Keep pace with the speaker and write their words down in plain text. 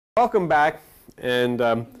Welcome back, and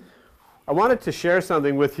I wanted to share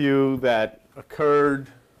something with you that occurred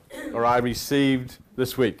or I received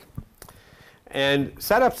this week, and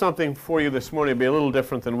set up something for you this morning. It'll be a little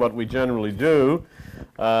different than what we generally do.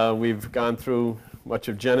 We've gone through much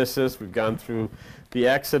of Genesis, we've gone through the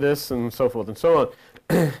Exodus, and so forth and so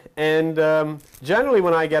on. And generally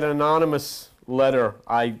when I get an anonymous letter,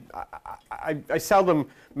 I seldom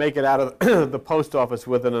make it out of the post office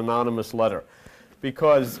with an anonymous letter,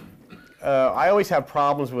 because I always have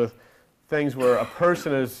problems with things where a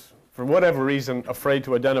person is, for whatever reason, afraid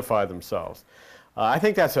to identify themselves. I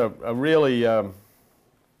think that's a really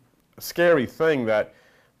scary thing, that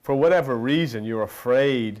for whatever reason you're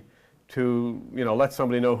afraid to let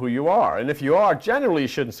somebody know who you are. And if you are, generally you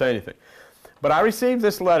shouldn't say anything. But I received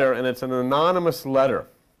this letter, and it's an anonymous letter.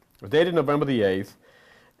 It was dated November the 8th.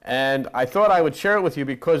 And I thought I would share it with you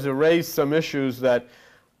because it raised some issues that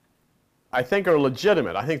I think are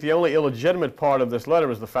legitimate. I think the only illegitimate part of this letter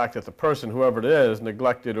is the fact that the person, whoever it is,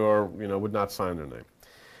 neglected or would not sign their name.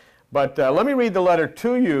 But let me read the letter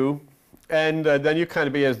to you, and then you kind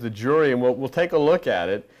of be as the jury, and we'll take a look at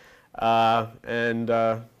it and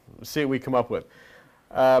see what we come up with.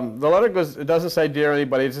 The letter goes, it doesn't say dear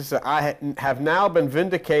anybody, it just says, I have now been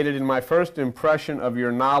vindicated in my first impression of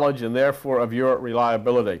your knowledge and therefore of your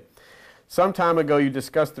reliability. Some time ago you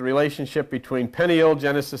discussed the relationship between Pineal,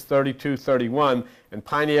 Genesis 32:31, and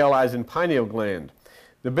pineal as in pineal gland.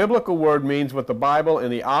 The biblical word means what the Bible and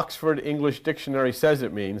the Oxford English Dictionary says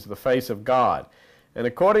it means, the face of God. And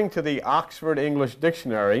according to the Oxford English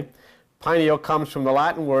Dictionary, pineal comes from the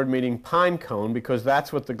Latin word meaning pine cone, because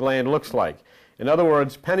that's what the gland looks like. In other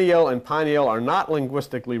words, Pineal and pineal are not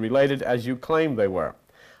linguistically related as you claimed they were.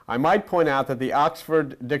 I might point out that the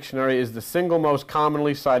Oxford Dictionary is the single most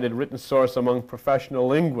commonly cited written source among professional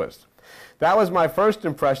linguists. That was my first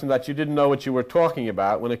impression, that you didn't know what you were talking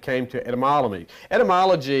about when it came to etymology.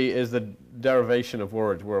 Etymology is the derivation of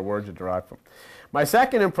words, where words are derived from. My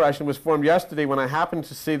second impression was formed yesterday when I happened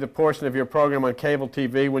to see the portion of your program on cable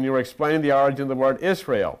TV when you were explaining the origin of the word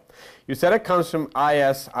Israel. You said it comes from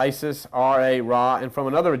Isis, Ra, Ra, and from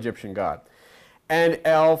another Egyptian god, and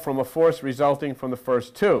El from a force resulting from the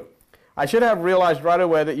first two. I should have realized right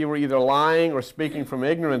away that you were either lying or speaking from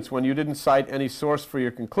ignorance when you didn't cite any source for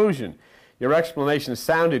your conclusion. Your explanation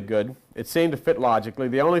sounded good. It seemed to fit logically.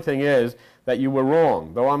 The only thing is that you were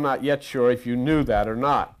wrong, though I'm not yet sure if you knew that or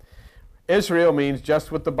not. Israel means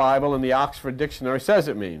just what the Bible and the Oxford Dictionary says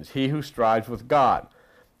it means, he who strives with God.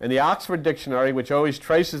 And the Oxford Dictionary, which always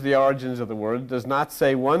traces the origins of the word, does not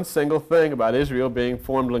say one single thing about Israel being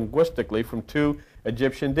formed linguistically from two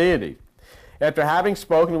Egyptian deities. After having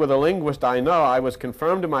spoken with a linguist I know, I was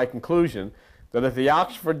confirmed in my conclusion that if the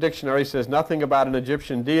Oxford Dictionary says nothing about an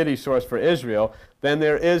Egyptian deity source for Israel, then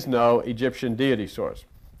there is no Egyptian deity source.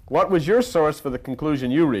 What was your source for the conclusion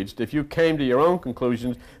you reached? If you came to your own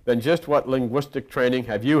conclusions, then just what linguistic training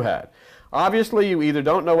have you had? Obviously, you either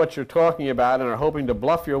don't know what you're talking about and are hoping to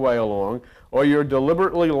bluff your way along, or you're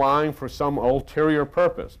deliberately lying for some ulterior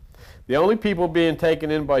purpose. The only people being taken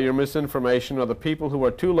in by your misinformation are the people who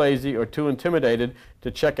are too lazy or too intimidated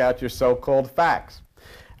to check out your so-called facts.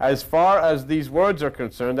 As far as these words are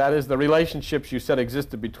concerned, that is, the relationships you said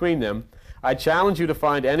existed between them, I challenge you to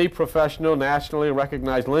find any professional, nationally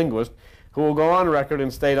recognized linguist who will go on record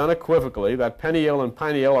and state unequivocally that Pineal and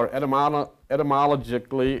pineal are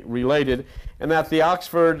etymologically related, and that the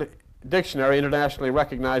Oxford Dictionary, internationally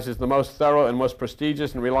recognized as the most thorough and most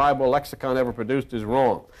prestigious and reliable lexicon ever produced, is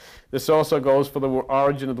wrong. This also goes for the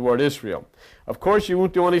origin of the word Israel. Of course, you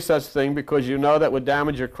won't do any such thing because you know that would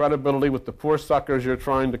damage your credibility with the poor suckers you're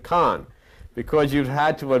trying to con, because you've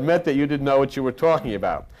had to admit that you didn't know what you were talking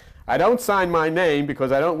about. I don't sign my name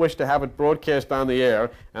because I don't wish to have it broadcast on the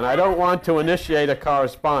air, and I don't want to initiate a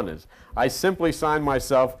correspondence. I simply sign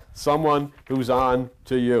myself, someone who's on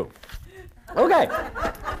to you. Okay.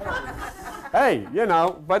 Hey,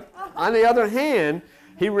 but on the other hand,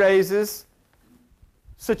 he raises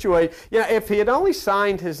situation. If he had only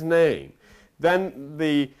signed his name, then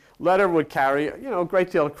the letter would carry, a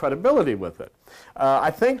great deal of credibility with it.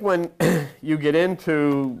 I think when you get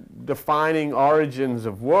into defining origins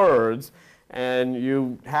of words, and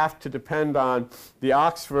you have to depend on the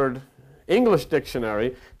Oxford English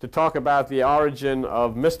Dictionary to talk about the origin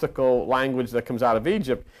of mystical language that comes out of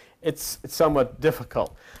Egypt, it's somewhat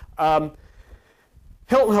difficult. Hilton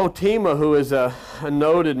Hotima, who is a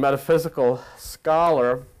noted metaphysical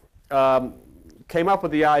scholar, came up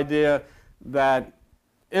with the idea that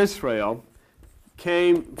Israel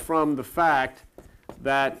came from the fact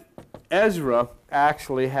that Ezra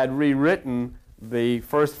actually had rewritten the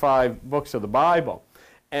first 5 books of the Bible.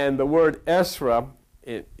 And the word Esra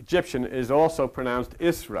Egyptian is also pronounced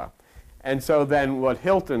Isra. And so then what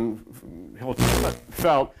Hilton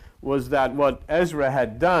felt was that what Ezra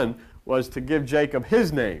had done was to give Jacob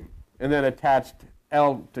his name and then attached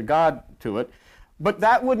El to God to it. But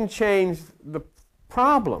that wouldn't change the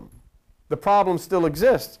problem. The problem still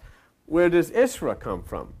exists. Where does Isra come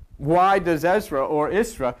from? Why does Ezra or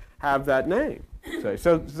Isra have that name?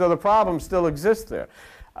 So the problem still exists there.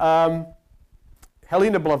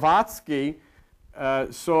 Helena Blavatsky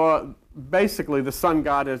saw basically the sun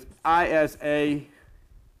god as I-S-A-R-U-L,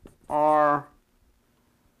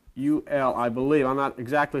 I believe. I'm not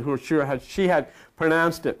exactly sure how she had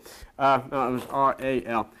pronounced it. No, it was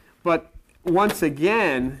R-A-L. But once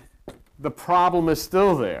again, the problem is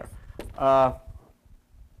still there.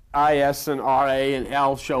 I-S and R-A and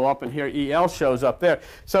L show up, and here E-L shows up there.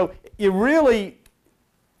 So you really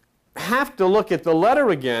have to look at the letter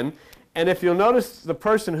again. And if you'll notice, the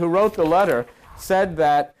person who wrote the letter said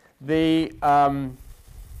that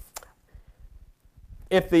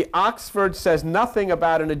if the Oxford says nothing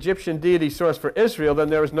about an Egyptian deity source for Israel, then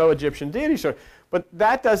there is no Egyptian deity source. But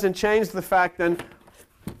that doesn't change the fact then,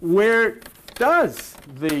 where does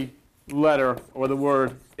the letter or the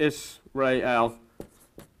word Israel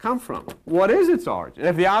come from? What is its origin?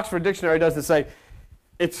 If the Oxford Dictionary doesn't say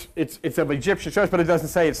it's of Egyptian source, but it doesn't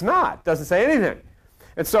say it's not, it doesn't say anything.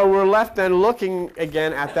 And so we're left then looking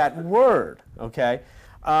again at that word, okay?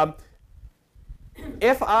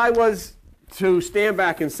 If I was to stand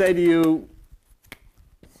back and say to you,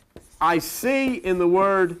 I see in the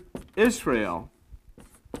word Israel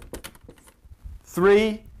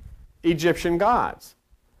 3 Egyptian gods.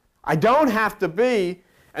 I don't have to be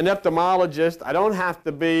an etymologist. I don't have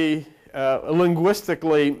to be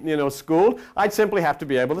linguistically, schooled. I'd simply have to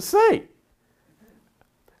be able to see.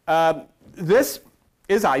 This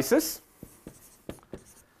is Isis.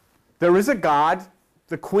 There is a god,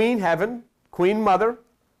 the Queen Heaven, Queen Mother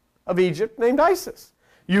of Egypt, named Isis.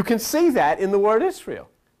 You can see that in the word Israel.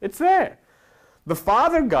 It's there. The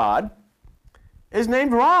Father God is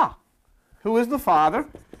named Ra, who is the Father,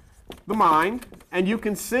 the mind, and you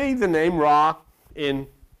can see the name Ra in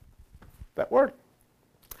that word.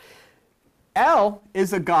 El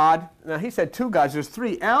is a god. Now he said 2 gods, there's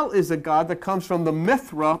 3. El is a god that comes from the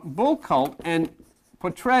Mithra bull cult and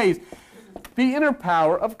portrays the inner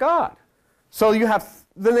power of God. So you have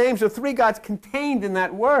the names of 3 gods contained in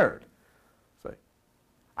that word. So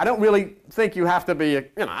I don't really think you have to be,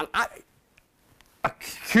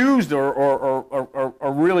 accused or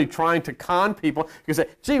really trying to con people. You say,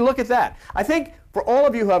 gee, look at that. I think for all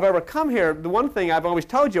of you who have ever come here, the one thing I've always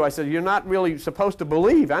told you, I said, you're not really supposed to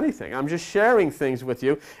believe anything. I'm just sharing things with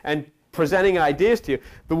you and presenting ideas to you.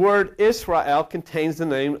 The word Israel contains the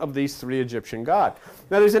name of these 3 Egyptian gods.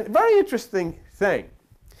 Now there's a very interesting thing.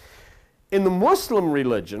 In the Muslim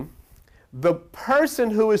religion, the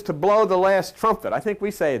person who is to blow the last trumpet, I think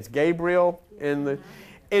we say it's Gabriel. In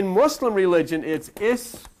Muslim religion, it's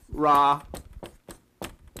Israfel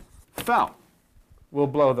will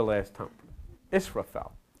blow the last trumpet.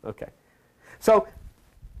 Israfel. Okay. So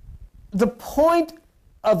the point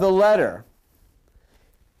of the letter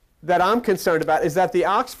that I'm concerned about is that the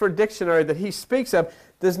Oxford Dictionary that he speaks of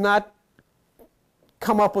does not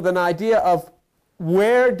come up with an idea of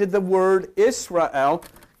where did the word Israel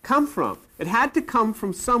come from. It had to come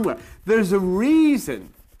from somewhere. There's a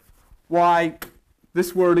reason why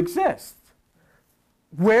this word exists.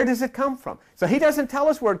 Where does it come from? So he doesn't tell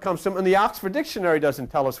us where it comes from, and the Oxford Dictionary doesn't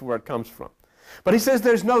tell us where it comes from. But he says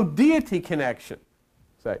there's no deity connection.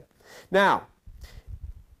 Now,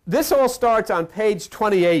 this all starts on page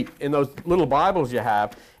 28 in those little Bibles you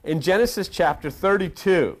have in Genesis chapter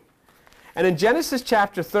 32. And in Genesis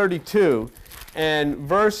chapter 32 and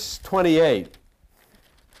verse 28,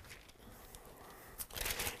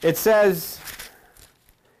 it says,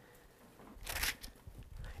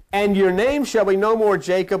 "And your name shall be no more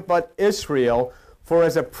Jacob, but Israel, for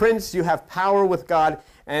as a prince you have power with God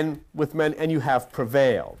and with men, and you have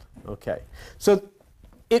prevailed." Okay. So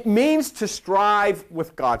it means to strive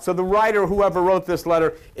with God. So the writer, whoever wrote this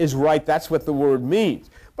letter, is right. That's what the word means.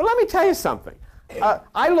 But let me tell you something.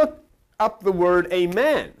 I looked up the word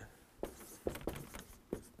amen.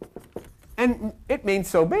 And it means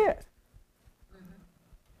so be it.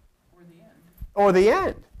 Or the end. Or the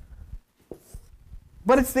end.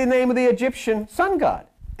 But it's the name of the Egyptian sun god.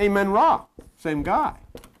 Amen-Ra. Same guy.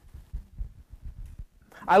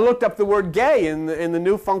 I looked up the word gay in the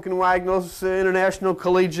New Funkenwagnalls International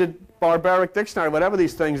Collegiate Barbaric Dictionary, whatever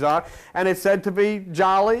these things are, and it said to be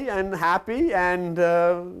jolly and happy and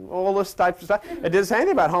all this type of stuff. It didn't say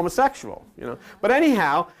anything about homosexual, But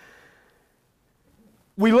anyhow,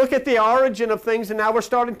 we look at the origin of things, and now we're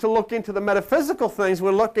starting to look into the metaphysical things.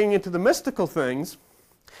 We're looking into the mystical things,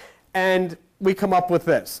 and we come up with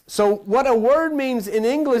this. So what a word means in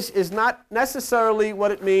English is not necessarily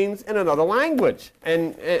what it means in another language.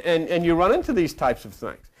 And you run into these types of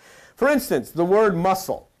things. For instance, the word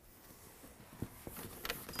muscle.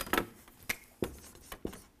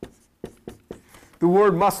 The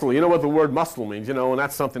word muscle, you know what the word muscle means, you know, and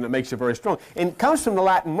that's something that makes you very strong. And it comes from the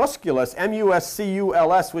Latin musculus,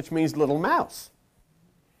 M-U-S-C-U-L-S, which means little mouse.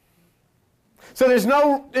 So there's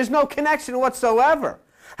no connection whatsoever.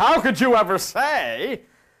 How could you ever say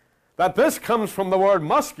that this comes from the word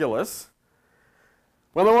musculus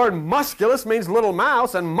when the word musculus means little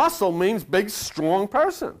mouse and muscle means big, strong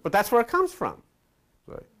person? But that's where it comes from.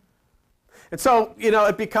 And so, you know,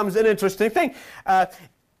 it becomes an interesting thing.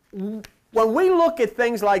 When we look at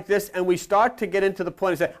things like this and we start to get into the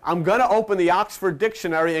point and say, I'm going to open the Oxford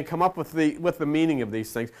Dictionary and come up with the meaning of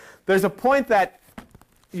these things, there's a point that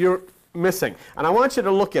you're missing. And I want you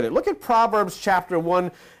to look at it. Look at Proverbs chapter 1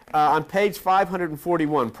 on page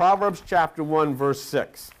 541. Proverbs chapter 1, verse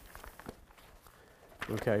 6.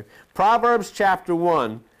 Okay. Proverbs chapter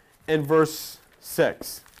 1 and verse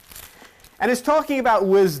 6. And it's talking about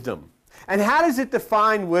wisdom. And how does it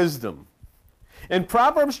define wisdom? In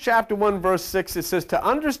Proverbs chapter 1, verse 6, it says, to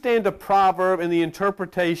understand a proverb and the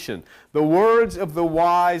interpretation, the words of the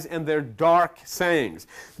wise and their dark sayings.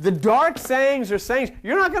 The dark sayings are sayings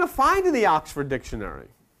you're not going to find in the Oxford Dictionary.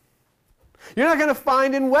 You're not going to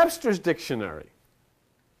find in Webster's Dictionary.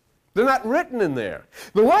 They're not written in there.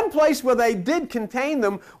 The one place where they did contain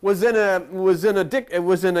them was in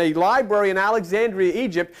a library in Alexandria,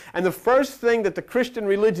 Egypt, and the first thing that the Christian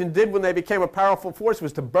religion did when they became a powerful force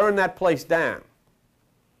was to burn that place down.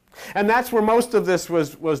 And that's where most of this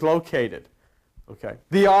was located. Okay.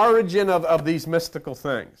 The origin of these mystical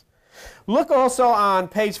things. Look also on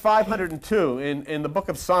page 502 in the book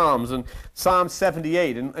of Psalms, in Psalm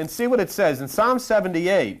 78, and see what it says. In Psalm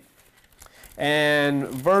 78 and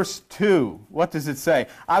verse 2, what does it say?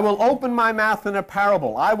 I will open my mouth in a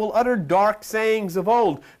parable. I will utter dark sayings of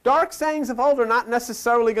old. Dark sayings of old are not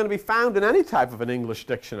necessarily going to be found in any type of an English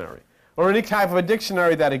dictionary or any type of a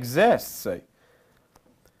dictionary that exists, see.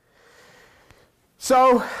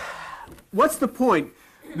 So, what's the point?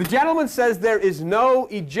 The gentleman says there is no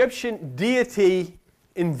Egyptian deity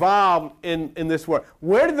involved in this word.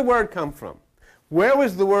 Where did the word come from? Where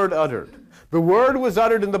was the word uttered? The word was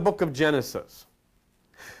uttered in the book of Genesis.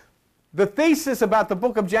 The thesis about the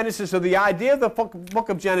book of Genesis, or the idea of the book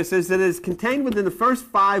of Genesis, that is contained within the first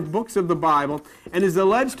 5 books of the Bible and is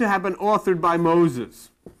alleged to have been authored by Moses.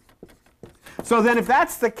 So then if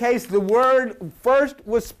that's the case, the word first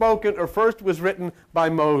was spoken or first was written by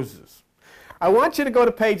Moses. I want you to go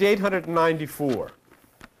to page 894.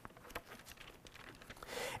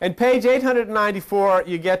 And page 894,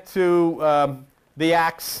 you get to the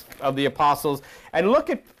Acts of the Apostles. And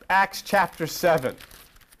look at Acts chapter 7.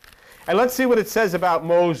 And let's see what it says about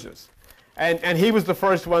Moses. And he was the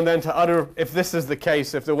first one then to utter, if this is the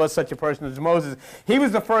case, if there was such a person as Moses, he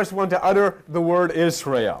was the first one to utter the word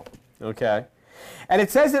Israel. Okay? And it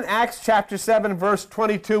says in Acts chapter 7, verse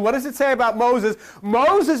 22, what does it say about Moses?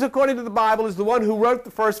 Moses, according to the Bible, is the one who wrote the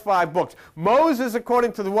first 5 books. Moses,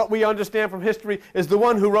 according to what we understand from history, is the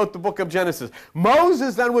one who wrote the book of Genesis.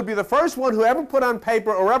 Moses then would be the first one who ever put on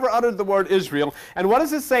paper or ever uttered the word Israel. And what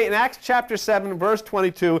does it say in Acts chapter 7, verse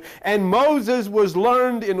 22? And Moses was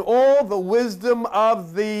learned in all the wisdom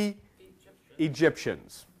of the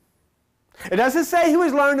Egyptians. It doesn't say he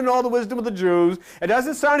was learned in all the wisdom of the Jews. It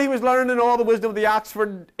doesn't say he was learned in all the wisdom of the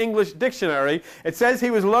Oxford English Dictionary. It says he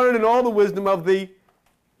was learned in all the wisdom of the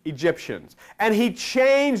Egyptians. And he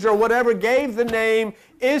changed, or whatever, gave the name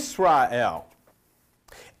Israel.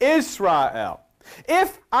 Israel.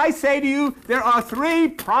 If I say to you, there are 3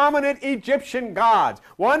 prominent Egyptian gods.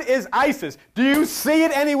 One is Isis. Do you see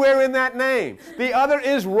it anywhere in that name? The other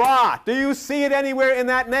is Ra. Do you see it anywhere in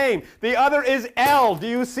that name? The other is El. Do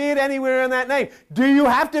you see it anywhere in that name? Do you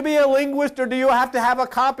have to be a linguist, or do you have to have a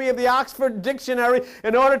copy of the Oxford Dictionary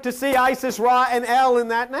in order to see Isis, Ra, and El in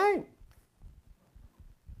that name?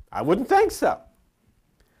 I wouldn't think so.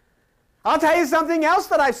 I'll tell you something else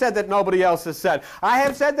that I've said that nobody else has said. I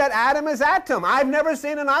have said that Adam is atom. I've never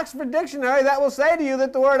seen an Oxford Dictionary that will say to you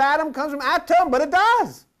that the word atom comes from atom, but it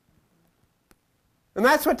does. And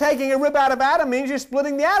that's what taking a rib out of Adam means. You're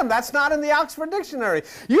splitting the atom. That's not in the Oxford Dictionary.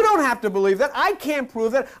 You don't have to believe that. I can't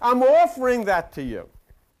prove that. I'm offering that to you.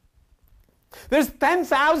 There's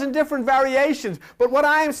 10,000 different variations. But what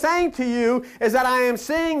I am saying to you is that I am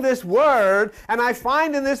seeing this word, and I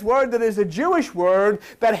find in this word that is a Jewish word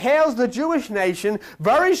that hails the Jewish nation,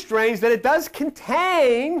 very strange that it does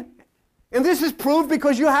contain, and this is proved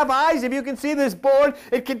because you have eyes. If you can see this board,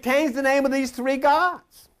 it contains the name of these three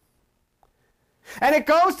gods. And it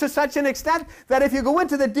goes to such an extent that if you go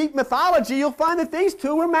into the deep mythology, you'll find that these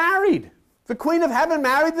two were married. The Queen of Heaven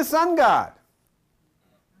married the sun god.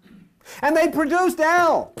 And they produced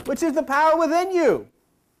El, which is the power within you.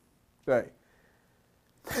 Okay.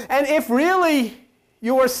 And if really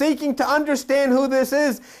you are seeking to understand who this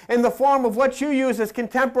is in the form of what you use as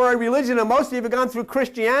contemporary religion, and most of you have gone through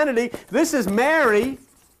Christianity, this is Mary,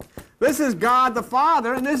 this is God the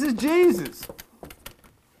Father, and this is Jesus.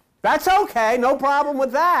 That's okay, no problem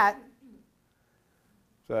with that.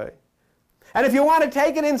 Okay. And if you want to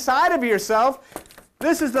take it inside of yourself,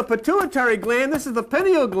 this is the pituitary gland, this is the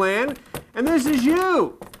pineal gland, and this is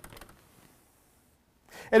you.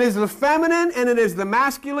 It is the feminine and it is the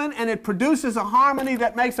masculine, and it produces a harmony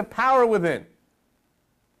that makes a power within.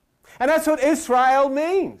 And that's what Israel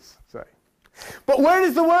means. But where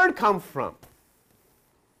does the word come from?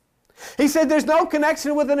 He said there's no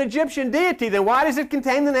connection with an Egyptian deity. Then why does it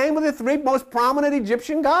contain the name of the three most prominent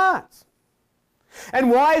Egyptian gods?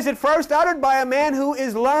 And why is it first uttered by a man who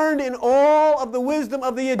is learned in all of the wisdom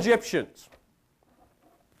of the Egyptians?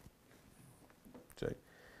 See?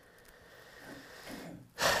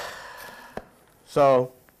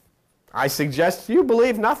 So, I suggest you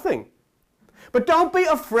believe nothing. But don't be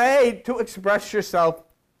afraid to express yourself.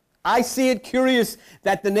 I see it curious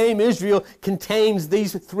that the name Israel contains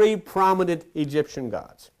these three prominent Egyptian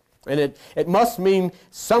gods. And it must mean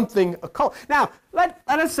something occult. Now, let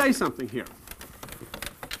us say something here.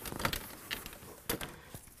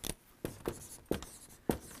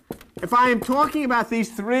 If I am talking about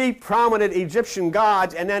these three prominent Egyptian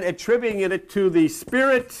gods and then attributing it to the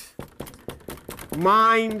spirit,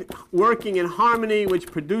 mind working in harmony, which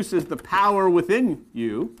produces the power within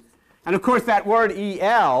you, and of course that word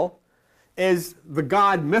El is the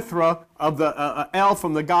god Mithra of the El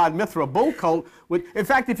from the god Mithra bull cult. In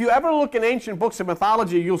fact, if you ever look in ancient books of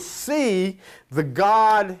mythology, you'll see the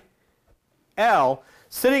god El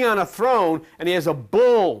sitting on a throne, and he has a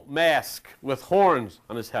bull mask with horns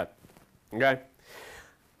on his head. Okay?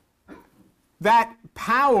 That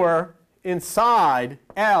power inside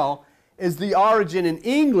El is the origin in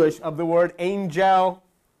English of the word angel.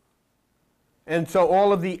 And so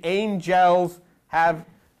all of the angels have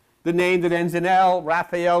the name that ends in El: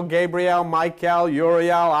 Raphael, Gabriel, Michael,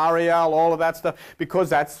 Uriel, Ariel, all of that stuff, because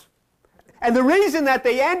that's... And the reason that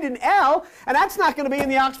they end in El, and that's not going to be in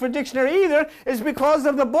the Oxford Dictionary either, is because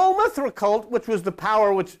of the bull Mithra cult, which was the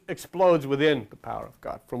power which explodes within the power of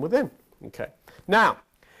God from within. Okay. Now,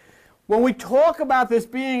 when we talk about this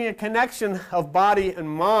being a connection of body and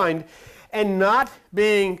mind and not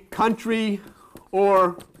being country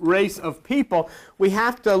or race of people, we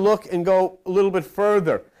have to look and go a little bit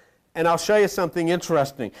further. And I'll show you something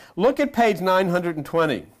interesting. Look at page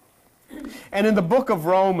 920. And in the book of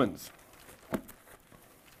Romans,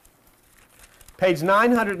 page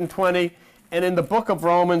 920, and in the book of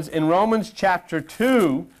Romans, in Romans chapter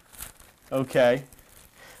 2, okay,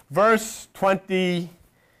 verse 29.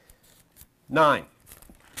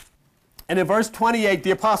 And in verse 28,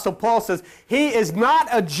 the Apostle Paul says, he is not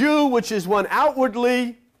a Jew which is one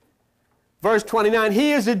outwardly. Verse 29,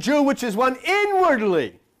 he is a Jew which is one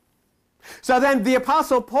inwardly. So then the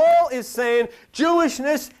Apostle Paul is saying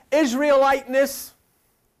Jewishness, Israeliteness,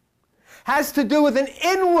 has to do with an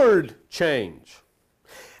inward change,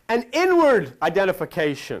 an inward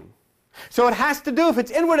identification. So it has to do, if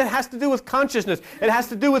it's inward, it has to do with consciousness. It has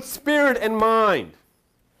to do with spirit and mind.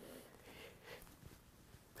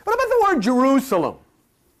 What about the word Jerusalem?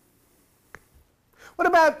 What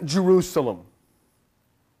about Jerusalem?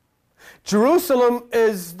 Jerusalem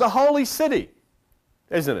is the holy city,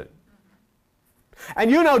 isn't it?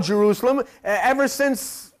 And you know Jerusalem, ever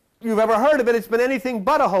since you've ever heard of it, it's been anything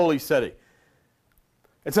but a holy city.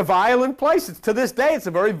 It's a violent place. To this day, it's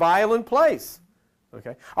a very violent place.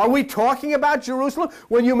 Okay. Are we talking about Jerusalem?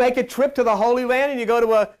 When you make a trip to the Holy Land and you go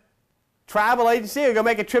to a travel agency, you go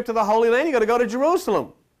make a trip to the Holy Land, you got to go to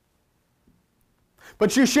Jerusalem.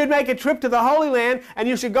 But you should make a trip to the Holy Land, and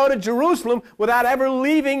you should go to Jerusalem without ever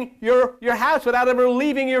leaving your house, without ever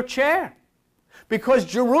leaving your chair. Because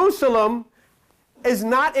Jerusalem is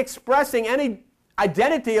not expressing any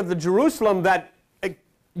identity of the Jerusalem that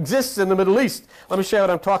exists in the Middle East. Let me show you what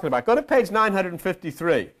I'm talking about. Go to page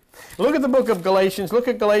 953. Look at the book of Galatians. Look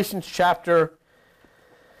at Galatians chapter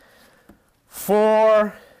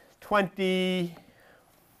 4, 20.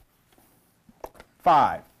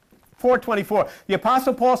 4:24. The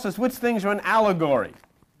Apostle Paul says, which things are an allegory?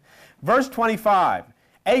 Verse 25.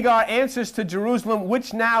 Agar answers to Jerusalem,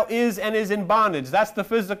 which now is and is in bondage. That's the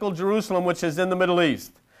physical Jerusalem which is in the Middle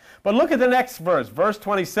East. But look at the next verse, verse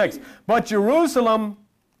 26. But Jerusalem,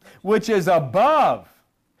 which is above,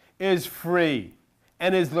 is free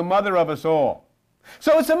and is the mother of us all.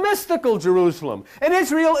 So it's a mystical Jerusalem. And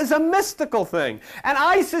Israel is a mystical thing. And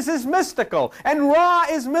Isis is mystical. And Ra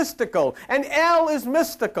is mystical. And El is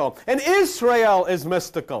mystical. And Israel is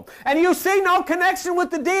mystical. And you see no connection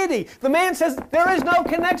with the deity. The man says there is no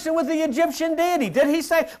connection with the Egyptian deity. Did he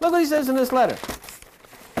say? Look what he says in this letter.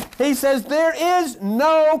 He says, there is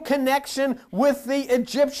no connection with the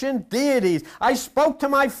Egyptian deities. I spoke to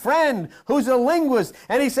my friend who's a linguist.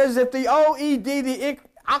 And he says if the OED, the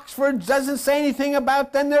Oxford doesn't say anything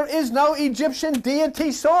about, then there is no Egyptian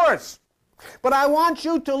deity source. But I want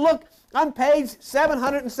you to look on page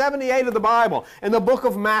 778 of the Bible in the book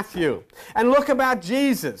of Matthew and look about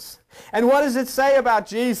Jesus. And what does it say about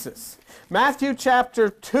Jesus? Matthew chapter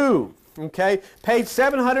 2, okay, page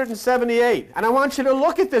 778. And I want you to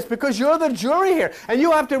look at this because you're the jury here and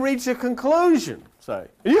you have to reach a conclusion. Say.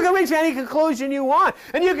 You can reach any conclusion you want.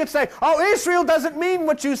 And you can say, oh, Israel doesn't mean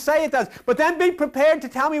what you say it does. But then be prepared to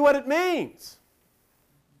tell me what it means.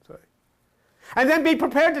 Say. And then be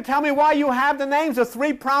prepared to tell me why you have the names of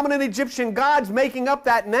 3 prominent Egyptian gods making up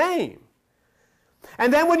that name.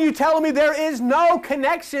 And then when you tell me there is no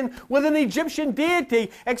connection with an Egyptian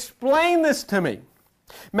deity, explain this to me.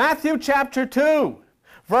 Matthew chapter 2,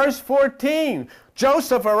 verse 14.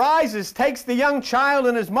 Joseph arises, takes the young child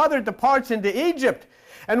and his mother, departs into Egypt,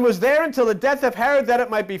 and was there until the death of Herod, that it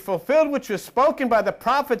might be fulfilled, which was spoken by the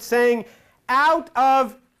prophet, saying, out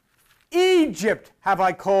of Egypt have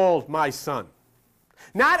I called my son.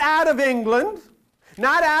 Not out of England,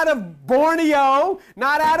 not out of Borneo,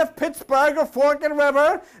 not out of Pittsburgh or Forked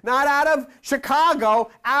River, not out of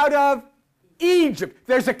Chicago, out of Egypt.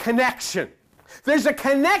 There's a connection. There's a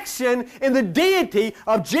connection in the deity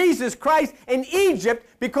of Jesus Christ in Egypt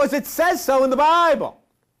because it says so in the Bible.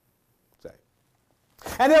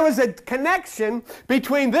 And there was a connection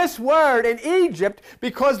between this word and Egypt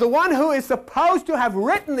because the one who is supposed to have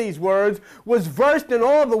written these words was versed in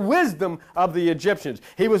all the wisdom of the Egyptians.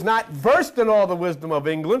 He was not versed in all the wisdom of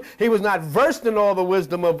England. He was not versed in all the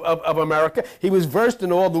wisdom of America. He was versed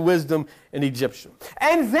in all the wisdom in Egyptian.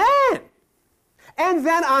 And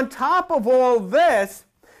then on top of all this,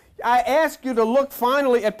 I ask you to look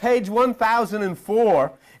finally at page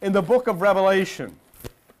 1004 in the book of Revelation.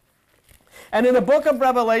 And in the book of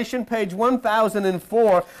Revelation, page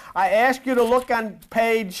 1004, I ask you to look on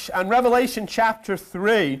Revelation chapter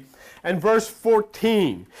 3 and verse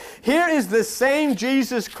 14. Here is the same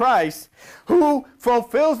Jesus Christ who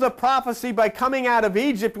fulfills the prophecy by coming out of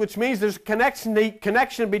Egypt, which means there's a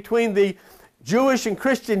connection between the Jewish and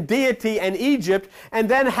Christian deity and Egypt, and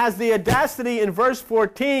then has the audacity in verse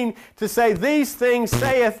 14 to say, these things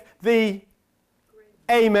saith the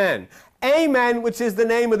Amen. Amen, which is the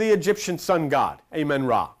name of the Egyptian sun god. Amen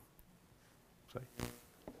Ra.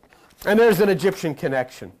 And there's an Egyptian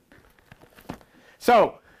connection.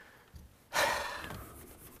 So,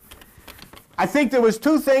 I think there was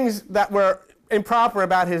 2 things that were improper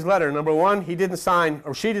about his letter. Number 1, he didn't sign,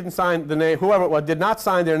 or she didn't sign the name, whoever it was, did not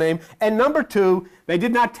sign their name. And number 2, they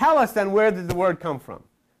did not tell us then where did the word come from.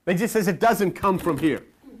 They just says it doesn't come from here.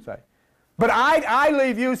 But I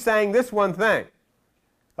leave you saying this one thing.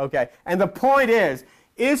 Okay, and the point is,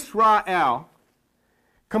 Israel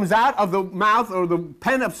comes out of the mouth or the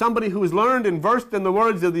pen of somebody who is learned and versed in the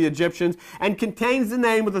words of the Egyptians and contains the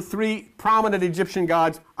name of the 3 prominent Egyptian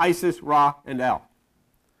gods, Isis, Ra, and El.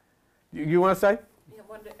 You want to say? Yeah, I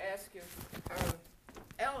wanted to ask you,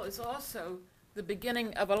 El is also the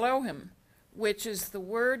beginning of Elohim, which is the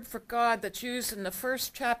word for God that's used in the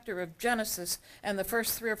first chapter of Genesis and the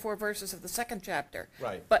first 3 or 4 verses of the second chapter.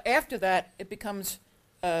 Right. But after that, it becomes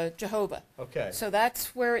Jehovah. Okay. So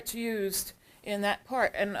that's where it's used in that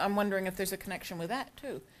part, and I'm wondering if there's a connection with that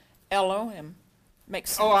too. Elohim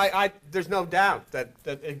makes sense. Oh, there's no doubt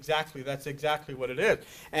that's exactly what it is,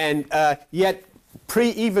 and yet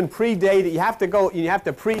even predate. You have to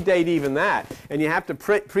predate even that, and you have to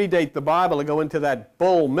predate the Bible to go into that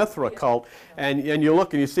bull Mithra cult, and you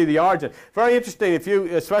look and you see the origin. Very interesting if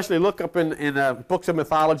you especially look up in books of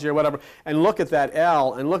mythology or whatever, and look at that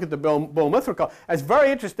El and look at the bull Mithra cult. It's a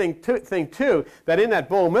very interesting thing too that in that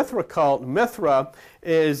bull Mithra cult, Mithra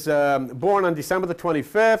is born on December the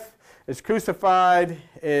 25th, is crucified,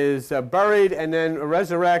 is buried, and then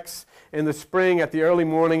resurrects in the spring at the early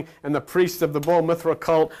morning, and the priests of the Bull Mithra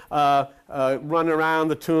cult run around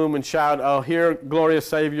the tomb and shout, "Oh, here, glorious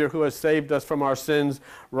Savior, who has saved us from our sins,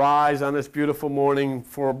 rise on this beautiful morning,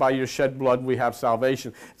 for by your shed blood we have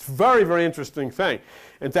salvation." It's a very, very interesting thing.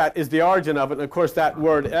 And that is the origin of it. And of course, that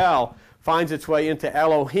word El finds its way into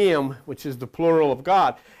Elohim, which is the plural of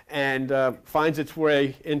God, and finds its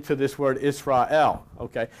way into this word Israel.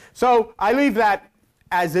 Okay, so I leave that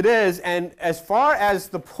as it is. And as far as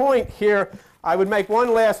the point here, I would make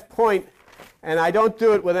one last point, and I don't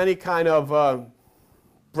do it with any kind of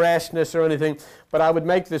brashness or anything, but I would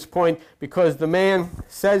make this point because the man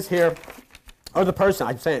says here, or the person,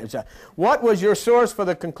 I'm saying, what was your source for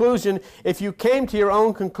the conclusion? If you came to your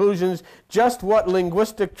own conclusions, just what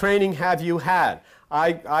linguistic training have you had?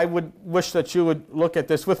 I would wish that you would look at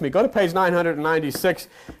this with me. Go to page 996,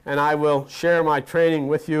 and I will share my training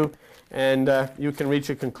with you, and you can reach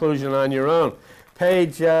a conclusion on your own.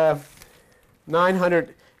 Page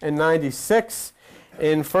 996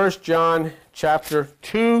 in 1 John chapter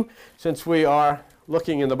 2, since we are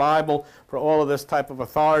looking in the Bible for all of this type of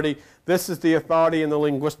authority. This is the authority and the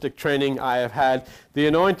linguistic training I have had. The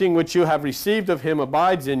anointing which you have received of him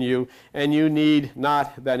abides in you, and you need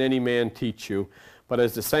not that any man teach you. But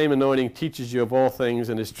as the same anointing teaches you of all things,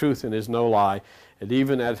 and is truth and is no lie, and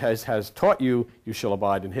even as has taught you, you shall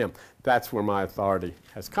abide in him. That's where my authority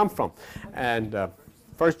has come from. And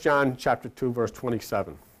 1 John chapter 2, verse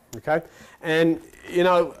 27. Okay? And, you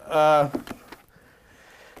know,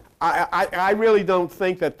 I really don't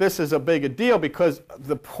think that this is a big a deal, because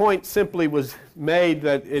the point simply was made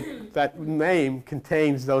that that name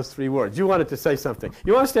contains those three words. You wanted to say something.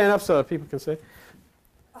 You want to stand up so that people can see?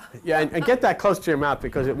 Yeah, and get that close to your mouth,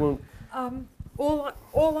 because it won't. All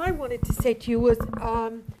I wanted to say to you was,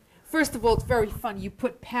 first of all, it's very funny. You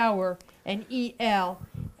put power and EL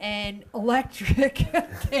and electric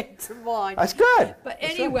came to mind. That's good. But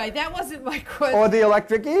anyway, that wasn't my question. Or the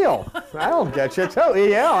electric eel. That'll get you too.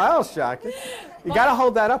 EL, that'll shock you. You got to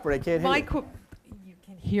hold that up or they can't hear you. You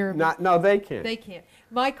can hear me. No, they can't. They can't.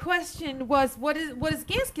 My question was, what does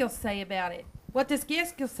Gaskill say about it? What does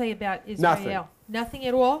Gaskill say about Israel? Nothing. Nothing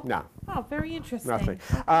at all? No. Oh, very interesting. Nothing.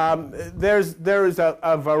 There is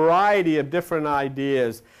a variety of different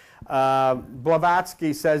ideas.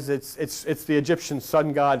 Blavatsky says it's the Egyptian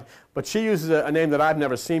sun god, but she uses a name that I've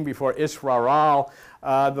never seen before, Israel.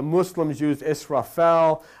 The Muslims use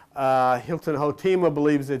Israfel. Hilton Hotima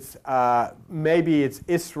believes maybe it's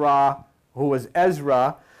Isra, who was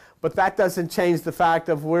Ezra, but that doesn't change the fact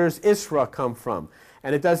of where's Isra come from.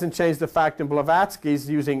 And it doesn't change the fact in Blavatsky's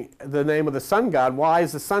using the name of the sun god. Why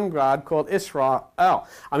is the sun god called Israel?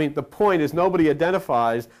 I mean, the point is nobody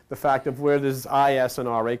identifies the fact of where this IS and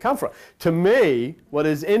RA come from. To me, what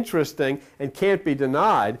is interesting and can't be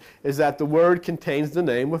denied is that the word contains the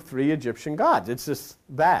name of three Egyptian gods. It's just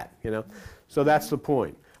that, you know. So that's the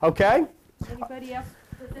point. Okay? Anybody else?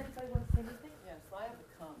 Does anybody want to say anything? Yes, I have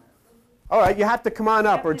a comment. All right, you have to come on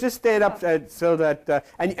up, or just stand up so that,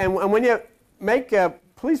 and when you make,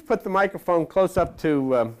 please put the microphone close up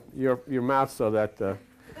to your mouth so that. Hold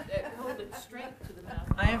it straight to the mouth.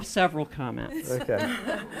 I have several comments. Okay.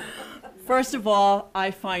 First of all,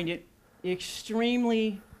 I find it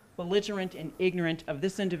extremely belligerent and ignorant of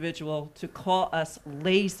this individual to call us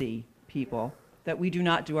lazy people, that we do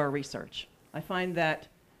not do our research. I find that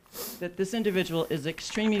this individual is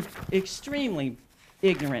extremely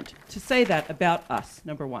ignorant to say that about us,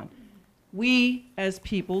 number one. We, as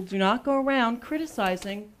people, do not go around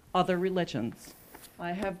criticizing other religions.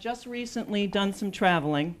 I have just recently done some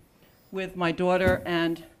traveling with my daughter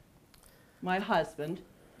and my husband.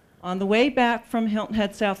 On the way back from Hilton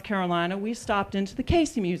Head, South Carolina, we stopped into the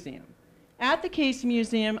Casey Museum. At the Casey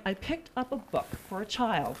Museum, I picked up a book for a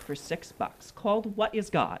child for $6 called What is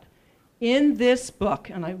God? In this book,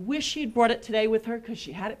 and I wish she'd brought it today with her because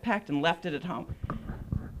she had it packed and left it at home,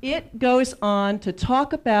 it goes on to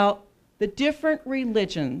talk about the different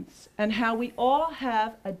religions and how we all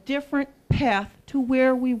have a different path to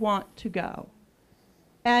where we want to go.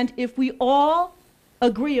 And if we all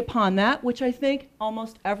agree upon that, which I think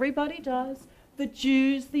almost everybody does, the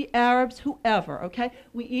Jews, the Arabs, whoever, okay?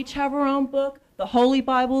 We each have our own book, the Holy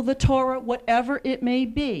Bible, the Torah, whatever it may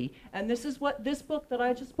be. And this is what this book that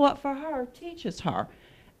I just bought for her teaches her.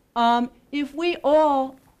 If we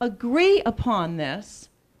all agree upon this,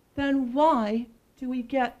 then why do we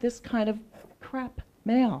get this kind of crap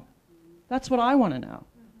mail? That's what I want to know.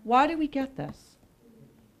 Why do we get this?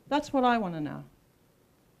 That's what I want to know.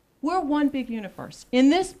 We're one big universe.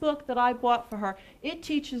 In this book that I bought for her, it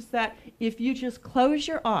teaches that if you just close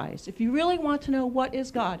your eyes, if you really want to know what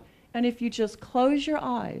is God, And if you just close your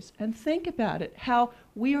eyes and think about it, how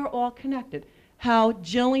we are all connected, how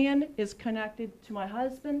Jillian is connected to my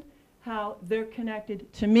husband, how they're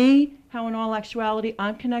connected to me, how in all actuality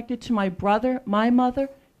I'm connected to my brother, my mother.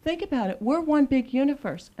 Think about it. We're one big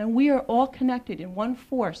universe, and we are all connected in one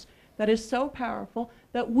force that is so powerful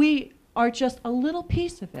that we are just a little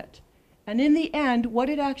piece of it. And in the end, what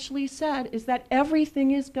it actually said is that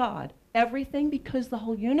everything is God. Everything, because the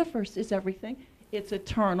whole universe is everything. It's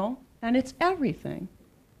eternal, and it's everything.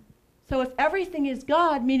 So if everything is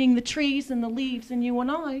God, meaning the trees and the leaves and you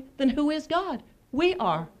and I, then who is God? We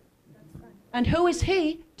are. And who is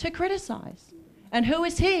he to criticize? And who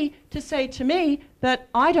is he to say to me that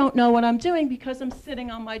I don't know what I'm doing because I'm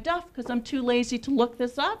sitting on my duff because I'm too lazy to look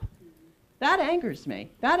this up? That angers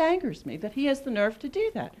me. That angers me that he has the nerve to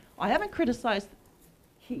do that. I haven't criticized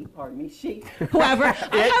she, whoever.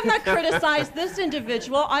 I have not criticized this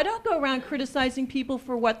individual. I don't go around criticizing people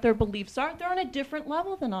for what their beliefs are. They're on a different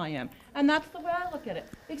level than I am. And that's the way I look at it.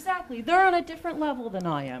 Exactly. They're on a different level than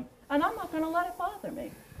I am. And I'm not going to let it bother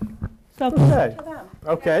me. So, Okay. to them.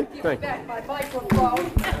 Okay, Give me thank you. back my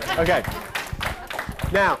microphone. Okay.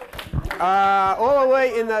 Now, all the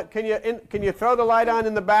way in the, can you throw the light on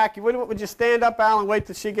in the back? Would you stand up, Al, and wait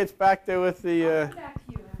till she gets back there with the, Back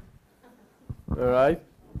to you, all right?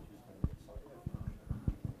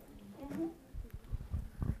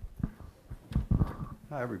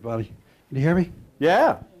 Hi, everybody. Can you hear me?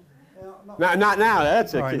 Yeah. Not now,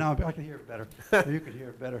 that's All right, it. now I can hear it better. You can hear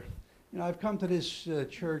it better. You know, I've come to this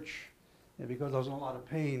church because I was in a lot of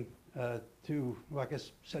pain to, well, I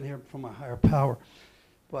guess, sent here from a higher power.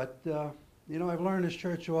 But, you know, I've learned in this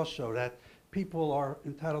church also that people are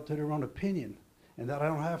entitled to their own opinion and that I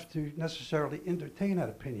don't have to necessarily entertain that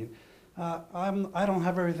opinion. I don't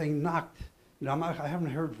have everything knocked. You know, I haven't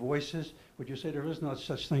heard voices. Would you say there is no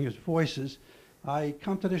such thing as voices? I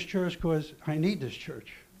come to this church because I need this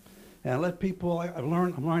church. And let people, I'm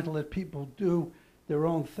learning to let people do their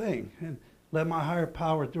own thing and let my higher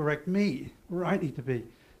power direct me where I need to be.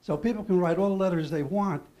 So people can write all the letters they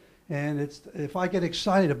want, and if I get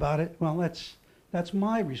excited about it, well, that's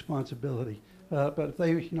my responsibility. But if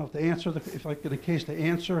they, you know, if I get a case to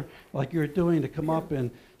answer, like you're doing, to come up and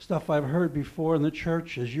stuff I've heard before in the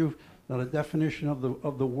church, as you've done a definition of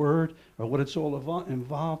the word or what it's all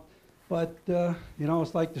involved. But you know,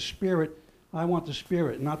 it's like the spirit. I want the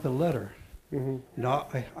spirit, not the letter. Mm-hmm. You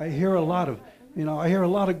know, I hear a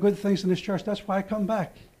lot of good things in this church. That's why I come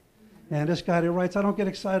back. And this guy that writes, I don't get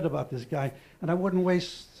excited about this guy, and I wouldn't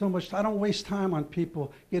waste so much. I don't waste time on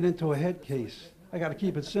people getting into a head case. I got to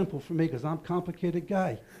keep it simple for me because I'm a complicated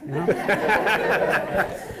guy. You know?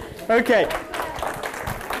 Okay.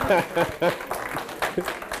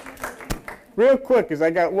 Real quick, because I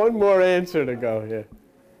got one more answer to go here.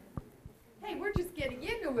 Hey, we're just getting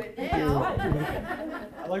into it now.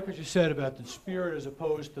 I like what you said about the spirit as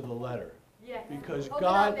opposed to the letter. Yeah. Because Hold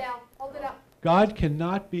God, it up, Al. Hold it up. God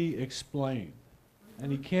cannot be explained,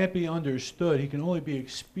 and he can't be understood. He can only be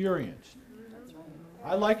experienced.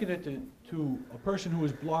 I liken it to a person who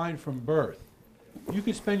is blind from birth. You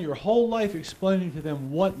can spend your whole life explaining to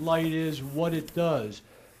them what light is, what it does,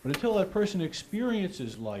 but until that person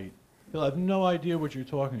experiences light, they'll have no idea what you're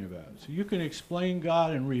talking about. So you can explain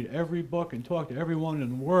God and read every book and talk to everyone in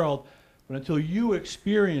the world, but until you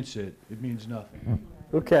experience it, it means nothing.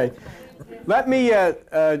 Okay. Let me,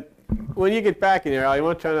 when you get back in here, I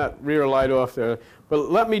want to turn that rear light off there, but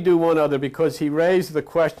let me do one other, because he raised the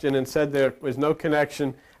question and said there was no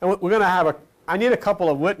connection. And we're going to have I need a couple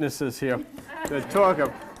of witnesses here to talk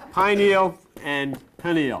of pineal and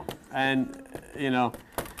pineal. And, you know,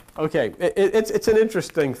 okay, it's an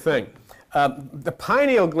interesting thing. The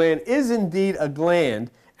pineal gland is indeed a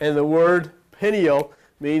gland, and the word pineal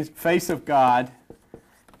means face of God,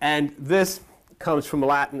 and this comes from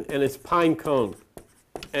Latin, and it's pine cone.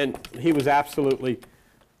 And he was absolutely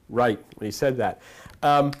right when he said that.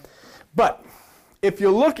 But if you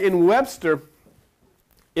look in Webster,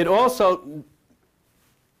 it also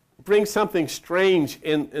brings something strange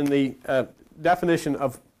in the definition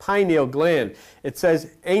of pineal gland. It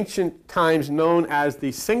says ancient times known as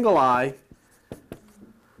the single eye,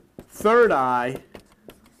 third eye,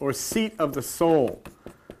 or seat of the soul.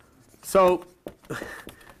 So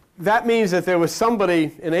that means that there was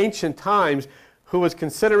somebody in ancient times who was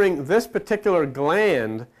considering this particular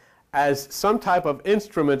gland as some type of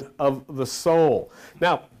instrument of the soul.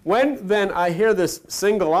 Now, when then I hear this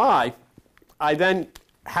single eye, I then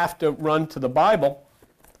have to run to the Bible.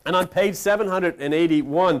 And on page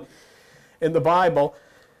 781 in the Bible,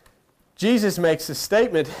 Jesus makes a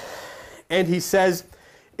statement, and he says,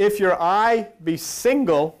 if your eye be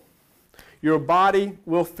single, your body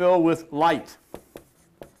will fill with light.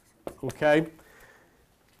 Okay?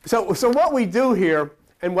 So what we do here,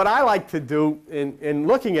 and what I like to do in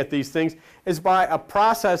looking at these things, is by a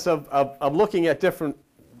process of looking at different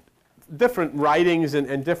writings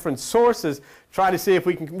and different sources, try to see if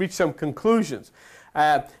we can reach some conclusions.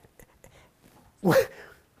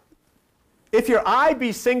 If your eye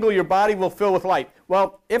be single, your body will fill with light.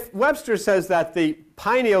 Well, if Webster says that the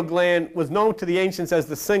pineal gland was known to the ancients as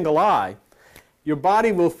the single eye, your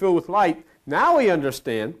body will fill with light, now we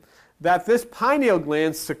understand that this pineal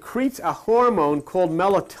gland secretes a hormone called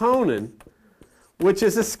melatonin, which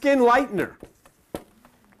is a skin lightener.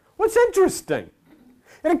 What's interesting?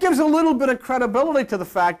 And it gives a little bit of credibility to the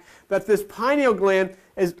fact that this pineal gland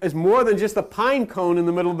is more than just a pine cone in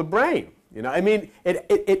the middle of the brain. You know, I mean,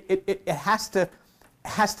 it has to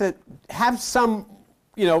have some,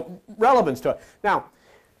 relevance to it. Now,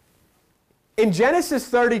 in Genesis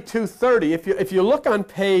 32:30, if you look on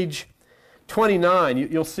page 29,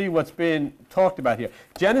 you'll see what's being talked about here.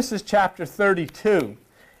 Genesis chapter 32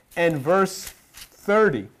 and verse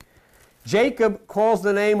 30. Jacob calls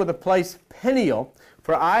the name of the place Pineal,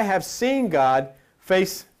 for I have seen God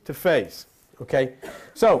face to face. Okay,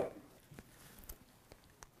 so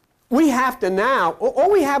we have to now,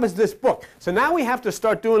 all we have is this book. So now we have to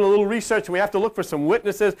start doing a little research, and we have to look for some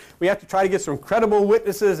witnesses. We have to try to get some credible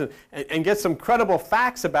witnesses and get some credible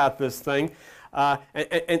facts about this thing,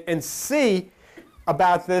 and see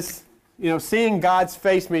about this, seeing God's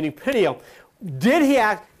face, meaning Pineal. Did he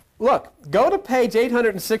act? Look, go to page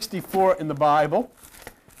 864 in the Bible,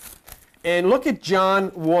 and look at John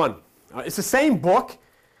 1. It's the same book.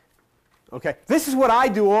 Okay, this is what I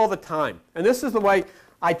do all the time, and this is the way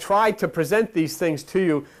I try to present these things to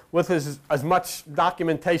you with as much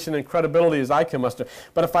documentation and credibility as I can muster.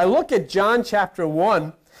 But if I look at John chapter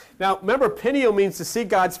 1, now remember, Pineal means to see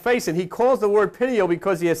God's face, and he calls the word Pineal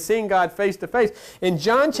because he has seen God face to face. In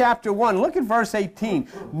John chapter 1, look at verse 18.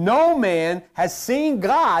 No man has seen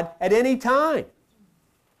God at any time.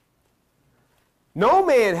 No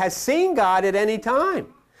man has seen God at any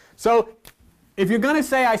time. So if you're going to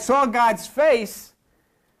say, I saw God's face,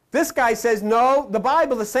 this guy says, no,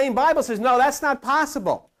 the same Bible says, no, that's not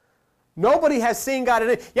possible. Nobody has seen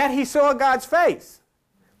God, yet he saw God's face.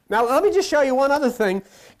 Now, let me just show you one other thing.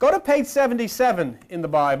 Go to page 77 in the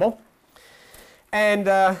Bible, and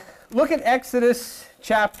look at Exodus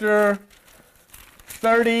chapter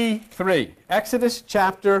 33. Exodus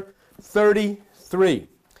chapter 33.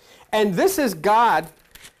 And this is God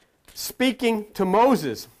speaking to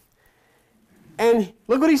Moses. And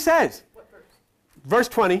look what he says. Verse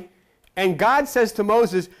 20, and God says to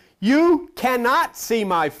Moses, you cannot see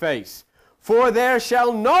my face, for there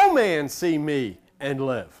shall no man see me and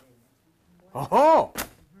live. Oh!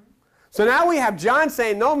 So now we have John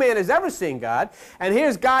saying no man has ever seen God, and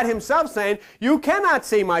here's God himself saying, you cannot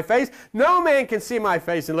see my face, no man can see my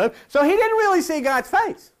face and live. So he didn't really see God's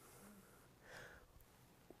face.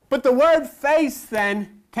 But the word face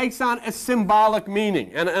then takes on a symbolic meaning,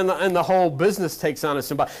 and the whole business takes on a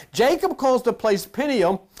symbol. Jacob calls the place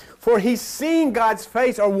Pineal, for he's seen God's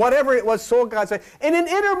face, or whatever it was, saw God's face, in an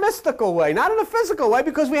inner mystical way, not in a physical way,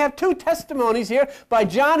 because we have two testimonies here, by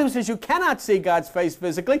John who says you cannot see God's face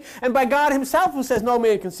physically, and by God himself who says no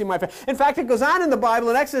man can see my face. In fact, it goes on in the Bible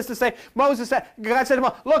in Exodus to say, God said to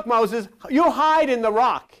Moses, look Moses, you hide in the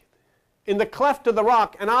rock, in the cleft of the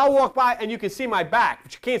rock, and I'll walk by and you can see my back,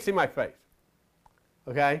 but you can't see my face.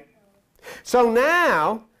 Okay? So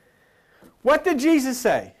now, what did Jesus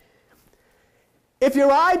say? If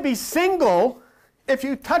your eye be single, if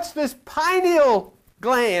you touch this pineal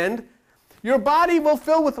gland, your body will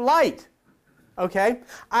fill with light. Okay?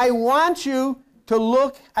 I want you to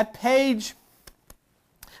look at page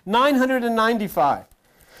 995.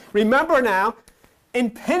 Remember now, in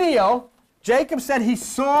Pineal, Jacob said he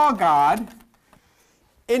saw God.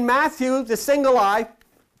 In Matthew, the single eye,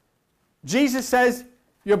 Jesus says,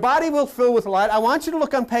 your body will fill with light. I want you to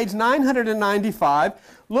look on page 995.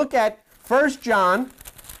 Look at 1 John,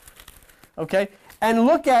 okay, and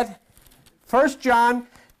look at 1 John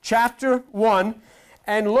chapter 1,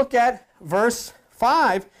 and look at verse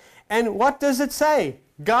 5. And what does it say?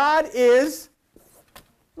 God is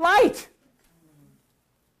light.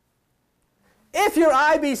 If your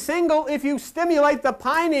eye be single, if you stimulate the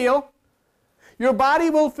pineal, your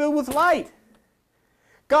body will fill with light.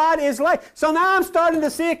 God is light. So now I'm starting to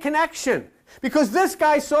see a connection. Because this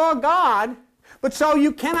guy saw God, but so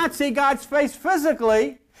you cannot see God's face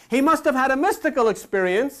physically. He must have had a mystical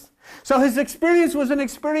experience. So his experience was an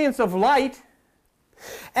experience of light.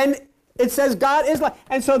 And It says God is life.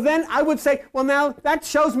 And so then I would say, well, now that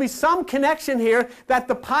shows me some connection here that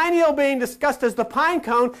the pineal being discussed as the pine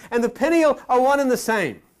cone and the pineal are one and the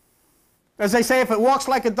same. As they say, if it walks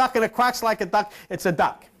like a duck and it quacks like a duck, it's a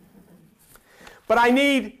duck. But I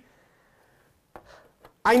need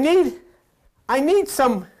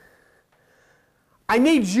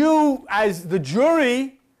you as the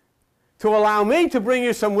jury to allow me to bring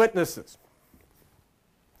you some witnesses.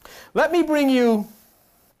 Let me bring you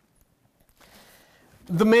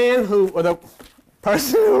the man who, or the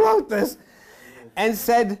person who wrote this, and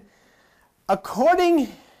said,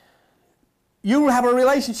 you have a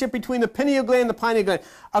relationship between the pineal gland and the pineal gland.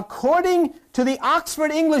 According to the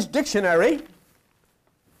Oxford English Dictionary,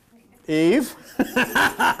 Eve,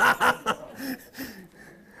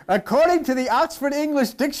 according to the Oxford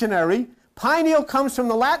English Dictionary, pineal comes from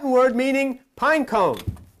the Latin word meaning pine cone.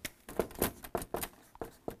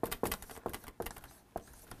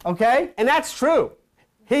 Okay? And that's true.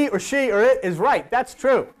 He or she or it is right. That's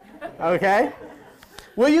true. Okay?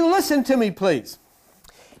 Will you listen to me, please?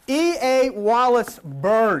 E.A. Wallace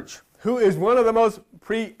Burge, who is one of the most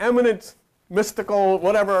preeminent mystical,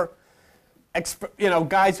 whatever,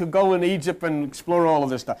 guys who go in Egypt and explore all of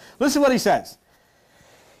this stuff. Listen to what he says.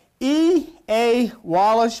 E.A.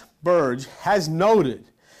 Wallace Burge has noted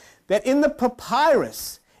that in the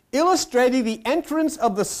papyrus illustrating the entrance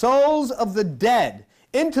of the souls of the dead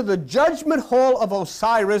into the judgment hall of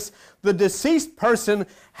Osiris, the deceased person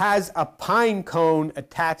has a pine cone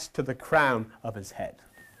attached to the crown of his head.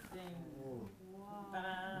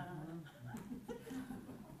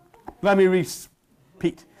 Let me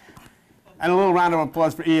repeat. And a little round of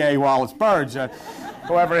applause for E.A. Wallace Burge,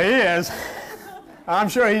 whoever he is. I'm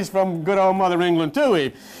sure he's from good old Mother England too,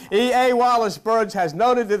 Eve. E.A. Wallace Burge has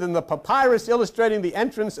noted that in the papyrus illustrating the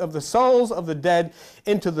entrance of the souls of the dead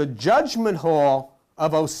into the judgment hall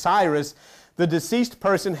of Osiris, the deceased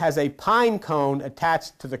person has a pine cone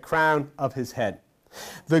attached to the crown of his head.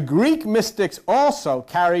 The Greek mystics also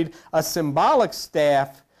carried a symbolic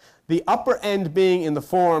staff, the upper end being in the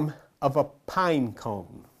form of a pine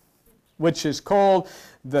cone, which is called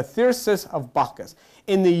the thyrsus of Bacchus.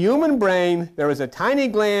 In the human brain, there is a tiny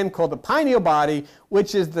gland called the pineal body,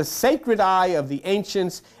 which is the sacred eye of the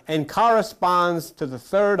ancients and corresponds to the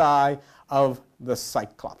third eye of the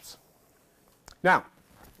Cyclops. Now,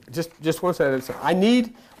 just one second. I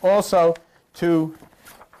need also to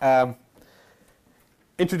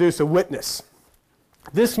introduce a witness.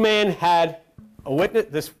 This man had a witness,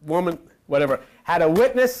 this woman, whatever, had a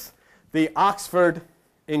witness, the Oxford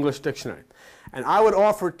English Dictionary. And I would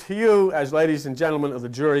offer to you, as ladies and gentlemen of the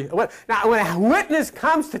jury, now when a witness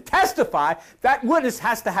comes to testify, that witness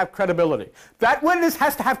has to have credibility. That witness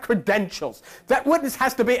has to have credentials. That witness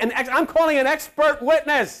has to be I'm calling an expert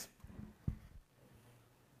witness.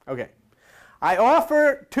 Okay. I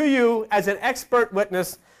offer to you as an expert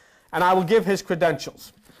witness, and I will give his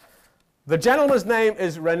credentials. The gentleman's name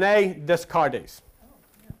is René Descartes.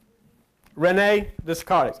 René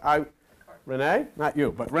Descartes. René? Not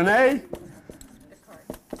you, but René.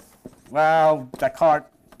 Well, Descartes,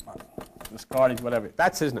 whatever.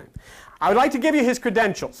 That's his name. I would like to give you his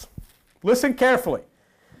credentials. Listen carefully,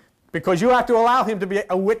 because you have to allow him to be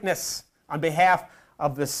a witness on behalf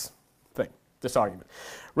of this thing, this argument.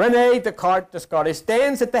 René Descartes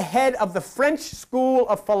stands at the head of the French school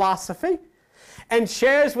of philosophy and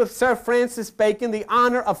shares with Sir Francis Bacon the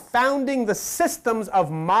honor of founding the systems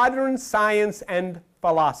of modern science and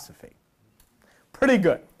philosophy. Pretty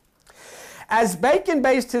good. As Bacon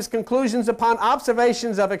based his conclusions upon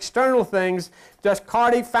observations of external things,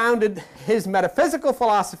 Descartes founded his metaphysical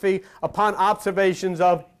philosophy upon observations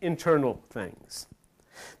of internal things.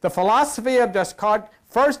 The philosophy of Descartes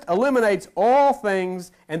first eliminates all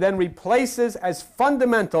things and then replaces as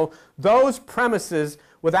fundamental those premises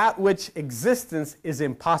without which existence is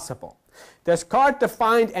impossible. Descartes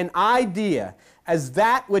defined an idea as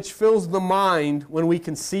that which fills the mind when we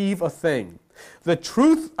conceive a thing. The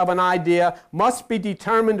truth of an idea must be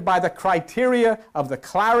determined by the criteria of the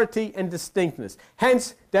clarity and distinctness.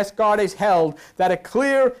 Hence, Descartes held that a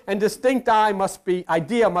clear and distinct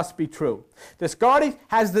idea must be true. Descartes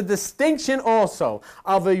has the distinction also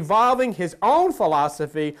of evolving his own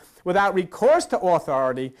philosophy without recourse to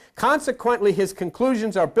authority. Consequently, his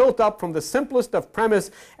conclusions are built up from the simplest of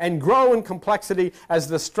premise and grow in complexity as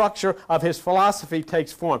the structure of his philosophy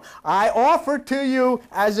takes form. I offer to you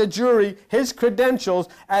as a jury his credentials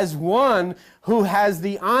as one who has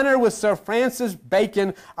the honor with Sir Francis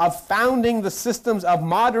Bacon of founding the systems of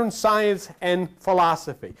modern science and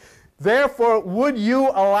philosophy. Therefore, would you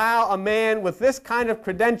allow a man with this kind of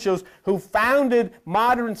credentials who founded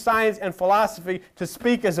modern science and philosophy to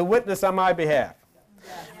speak as a witness on my behalf?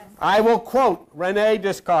 Yes. I will quote René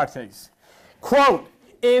Descartes. Quote,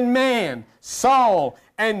 in man, soul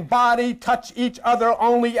and body touch each other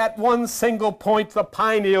only at one single point, the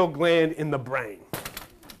pineal gland in the brain.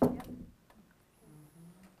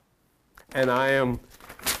 And I am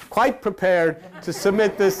quite prepared to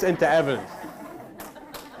submit this into evidence.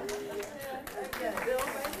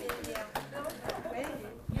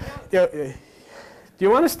 Do you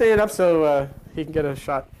want to stand up so he can get a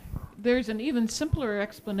shot? There's an even simpler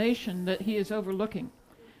explanation that he is overlooking.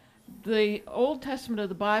 The Old Testament of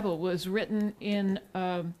the Bible was written in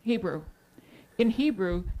Hebrew. In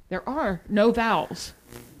Hebrew, there are no vowels.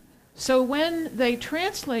 So when they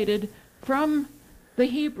translated from the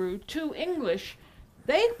Hebrew to English,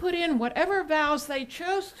 they put in whatever vowels they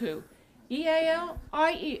chose to. E-A-L,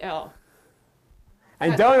 I-E-L.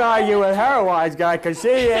 And don't argue with her, wise guy, because she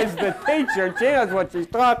is the teacher and she knows what she's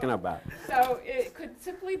talking about. So it could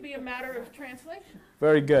simply be a matter of translation.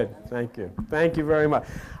 Very good. Thank you. Thank you very much.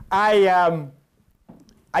 I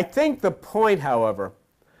think the point, however,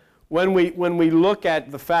 when we look at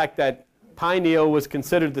the fact that pineal was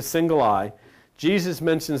considered the single eye, Jesus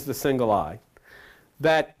mentions the single eye,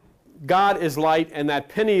 that God is light and that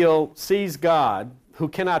pineal sees God, who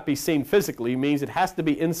cannot be seen physically, means it has to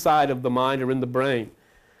be inside of the mind or in the brain.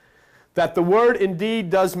 That the word indeed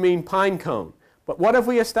does mean pine cone. But what have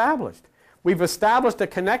we established? We've established a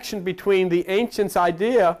connection between the ancients'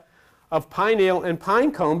 idea of pineal and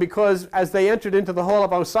pine cone because as they entered into the hall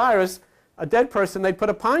of Osiris, a dead person, they put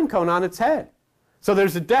a pine cone on its head. So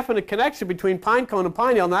there's a definite connection between pine cone and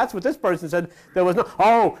pineal, and that's what this person said. There was no,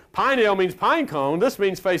 oh, pineal means pine cone, this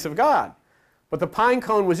means face of God. But the pine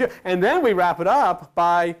cone was here. And then we wrap it up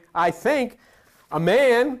by, I think, a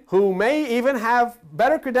man who may even have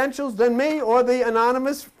better credentials than me or the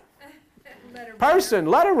anonymous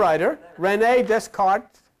letter writer, René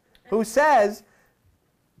Descartes, who says,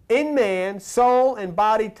 in man, soul and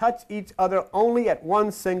body touch each other only at one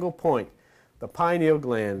single point, the pineal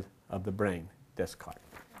gland of the brain, Descartes.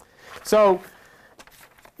 So,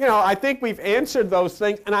 you know, I think we've answered those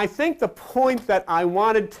things, and I think the point that I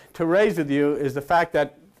wanted to raise with you is the fact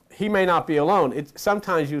that he may not be alone.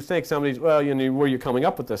 Sometimes you think somebody's, well, you know, where are you coming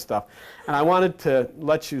up with this stuff? And I wanted to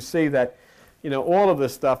let you see that, you know, all of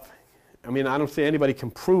this stuff, I mean, I don't see anybody can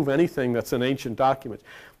prove anything that's in ancient documents,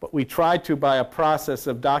 but we try to, by a process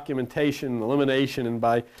of documentation, elimination, and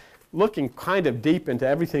by looking kind of deep into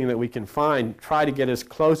everything that we can find, try to get as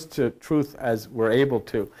close to truth as we're able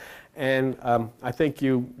to. And I think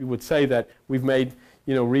you would say that we've made,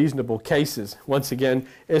 you know, reasonable cases. Once again,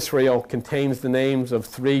 Israel contains the names of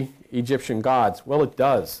 3 Egyptian gods. Well, it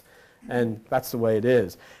does, and that's the way it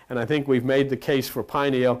is. And I think we've made the case for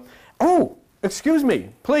pineal. Oh, excuse me,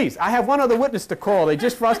 please. I have one other witness to call. They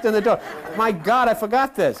just rushed in the door. My God, I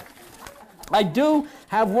forgot this. I do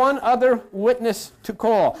have one other witness to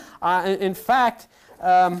call. In fact,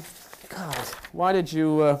 God, why did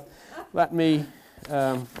you let me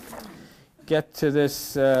get to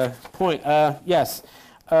this point? Yes.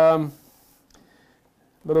 Oh,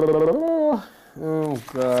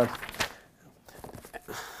 God.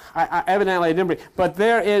 Evidently I didn't bring, but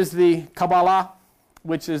there is the Kabbalah,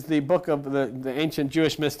 which is the book of the ancient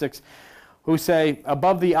Jewish mystics, who say,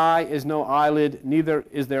 above the eye is no eyelid, neither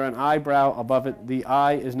is there an eyebrow above it. The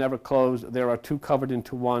eye is never closed. There are 2 covered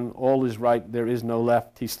into one. All is right. There is no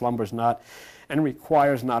left. He slumbers not and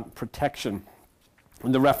requires not protection.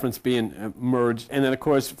 And the reference being merged. And then, of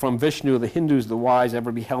course, from Vishnu, the Hindus, the wise,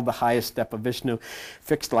 ever beheld the highest step of Vishnu,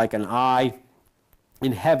 fixed like an eye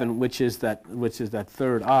in heaven, which is that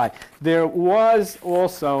 3rd eye. There was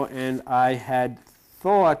also, and I had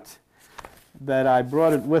thought that I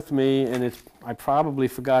brought it with me, and I probably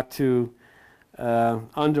forgot to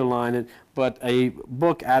underline it, but a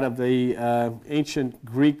book out of the ancient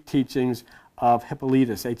Greek teachings of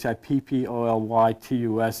Hippolytus,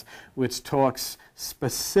 Hippollytus, which talks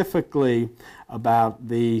specifically about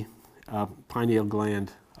the pineal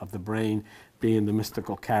gland of the brain being the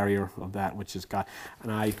mystical carrier of that which is God.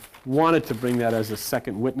 And I wanted to bring that as a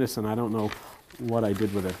second witness, and I don't know what I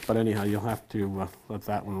did with it. But anyhow, you'll have to let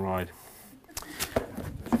that one ride.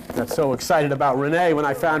 Got so excited about Renee when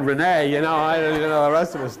I found Renee, you know, the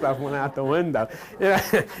rest of the stuff went out the window. You know,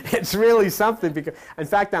 it's really something because, in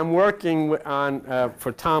fact, I'm working on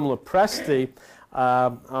for Tom Lopresti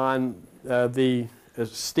on the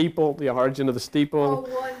steeple, the origin of the steeple,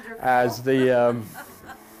 as the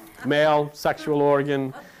male sexual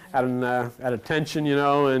organ at attention, you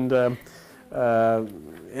know, and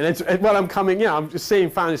And it's what I'm coming, I'm just seeing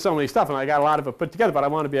finally so many stuff, and I got a lot of it put together, but I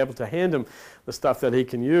want to be able to hand him the stuff that he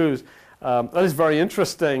can use. That is very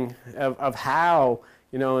interesting of how,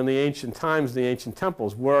 in the ancient times, the ancient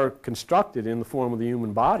temples were constructed in the form of the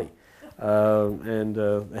human body. And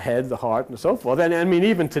the head, the heart, and so forth. And I mean,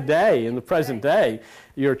 even today, in the present day,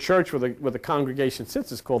 your church where the congregation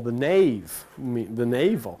sits is called the nave, the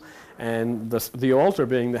navel, and the altar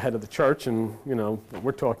being the head of the church, and what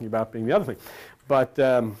we're talking about being the other thing. But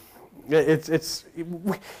you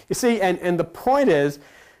see, and the point is,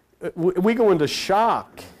 we go into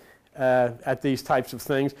shock at these types of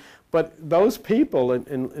things, but those people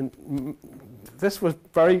and this was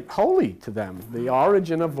very holy to them. The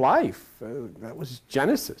origin of life. That was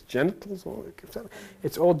Genesis. Genitals.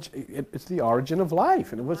 It's the origin of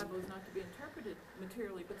life, and it was. The Bible is not to be interpreted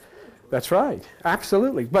materially, but spiritually. That's right.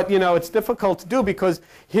 Absolutely. But it's difficult to do because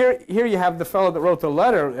here you have the fellow that wrote the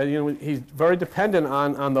letter. He's very dependent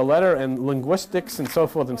on the letter and linguistics and so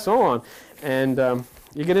forth and so on. And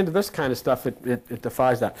you get into this kind of stuff, it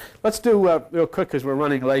defies that. Let's do real quick because we're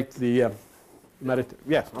running late. The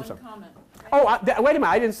Yes, I'm sorry. Comment. Oh, wait a minute.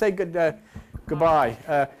 I didn't say goodbye.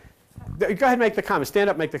 Go ahead and make the comment. Stand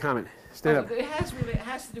up, make the comment. Stand up. It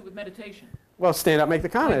has to do with meditation. Well, stand up, make the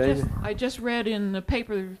comment. I just read in the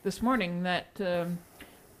paper this morning that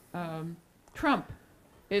Trump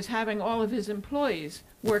is having all of his employees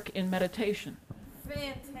work in meditation.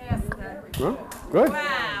 Fantastic. Well, good.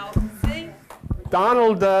 Wow. See?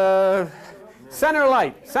 Donald, center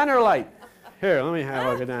light. Here, let me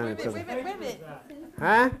have a go down into Wait a minute.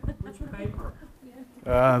 Huh?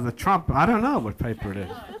 The Trump, I don't know what paper it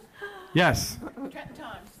is. Yes. Trenton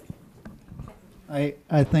Times.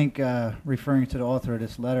 I think, referring to the author of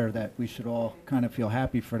this letter, that we should all kind of feel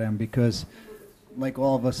happy for them because, like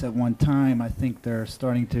all of us at one time, I think they're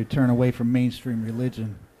starting to turn away from mainstream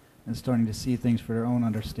religion and starting to see things for their own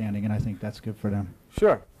understanding, and I think that's good for them.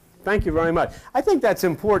 Sure. Thank you very much. I think that's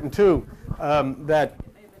important, too, that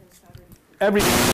every